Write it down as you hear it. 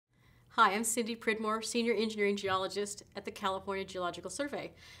Hi, I'm Cindy Pridmore, Senior Engineering Geologist at the California Geological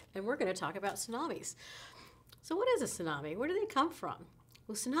Survey, and we're going to talk about tsunamis. So what is a tsunami? Where do they come from?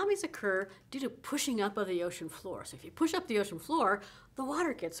 Well, tsunamis occur due to pushing up of the ocean floor. So if you push up the ocean floor, the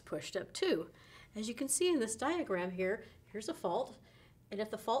water gets pushed up too. As you can see in this diagram here, here's a fault, and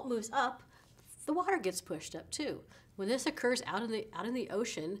if the fault moves up, the water gets pushed up too. When this occurs out in the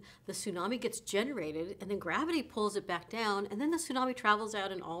ocean, the tsunami gets generated, and then gravity pulls it back down, and then the tsunami travels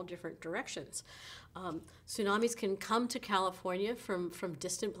out in all different directions. Tsunamis can come to California from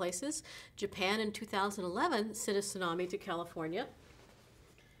distant places. Japan in 2011 sent a tsunami to California.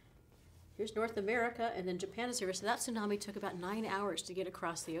 Here's North America, and then Japan is here. So that tsunami took about 9 hours to get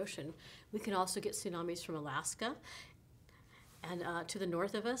across the ocean. We can also get tsunamis from Alaska and to the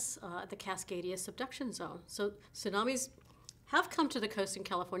north of us, the Cascadia subduction zone. So tsunamis have come to the coast in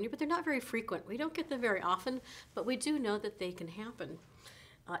California, but they're not very frequent. We don't get them very often, but we do know that they can happen.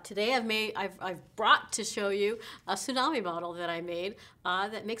 Today I've brought to show you a tsunami model that I made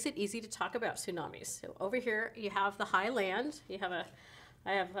that makes it easy to talk about tsunamis. So over here you have the high land.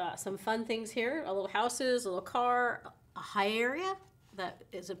 I have some fun things here, a little houses, a little car, a high area that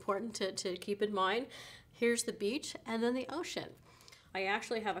is important to keep in mind. Here's the beach and then the ocean. I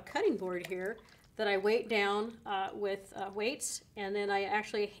actually have a cutting board here that I weight down with weights, and then I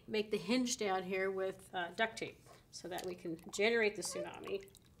actually make the hinge down here with duct tape so that we can generate the tsunami.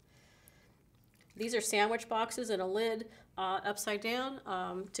 These are sandwich boxes and a lid upside down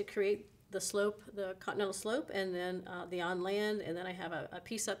to create the slope, the continental slope, and then the on land, and then I have a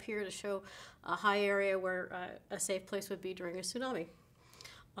piece up here to show a high area where a safe place would be during a tsunami.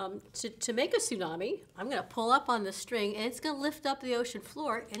 To make a tsunami, I'm going to pull up on the string, and it's going to lift up the ocean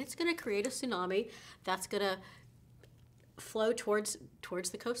floor, and it's going to create a tsunami that's going to flow towards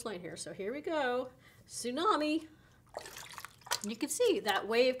the coastline here. So here we go, tsunami. You can see that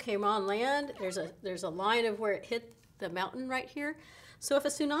wave came on land. There's a line of where it hit the mountain right here. So if a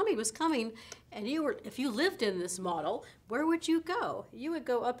tsunami was coming, and if you lived in this model, where would you go? You would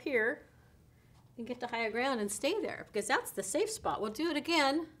go up here and get to higher ground and stay there, because that's the safe spot. We'll do it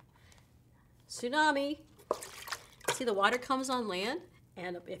again. Tsunami. See, the water comes on land,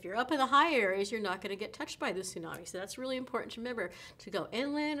 and if you're up in the high areas, you're not going to get touched by the tsunami. So that's really important to remember, to go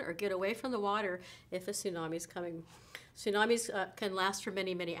inland or get away from the water if a tsunami is coming. Tsunamis can last for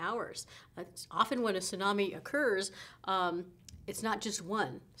many, many hours. Often when a tsunami occurs, it's not just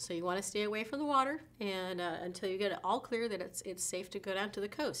one. So you want to stay away from the water and until you get it all clear that it's safe to go down to the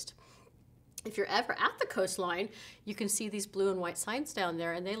coast. If you're ever at the coastline, you can see these blue and white signs down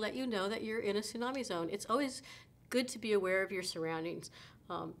there, and they let you know that you're in a tsunami zone. It's always good to be aware of your surroundings.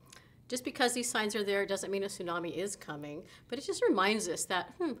 Just because these signs are there doesn't mean a tsunami is coming, but it just reminds us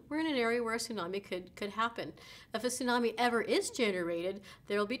that we're in an area where a tsunami could happen. If a tsunami ever is generated,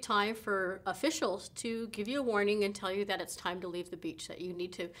 there will be time for officials to give you a warning and tell you that it's time to leave the beach, that you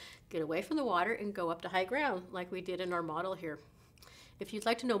need to get away from the water and go up to high ground like we did in our model here. If you'd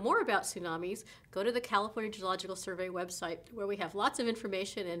like to know more about tsunamis, go to the California Geological Survey website, where we have lots of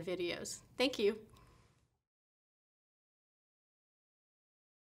information and videos. Thank you.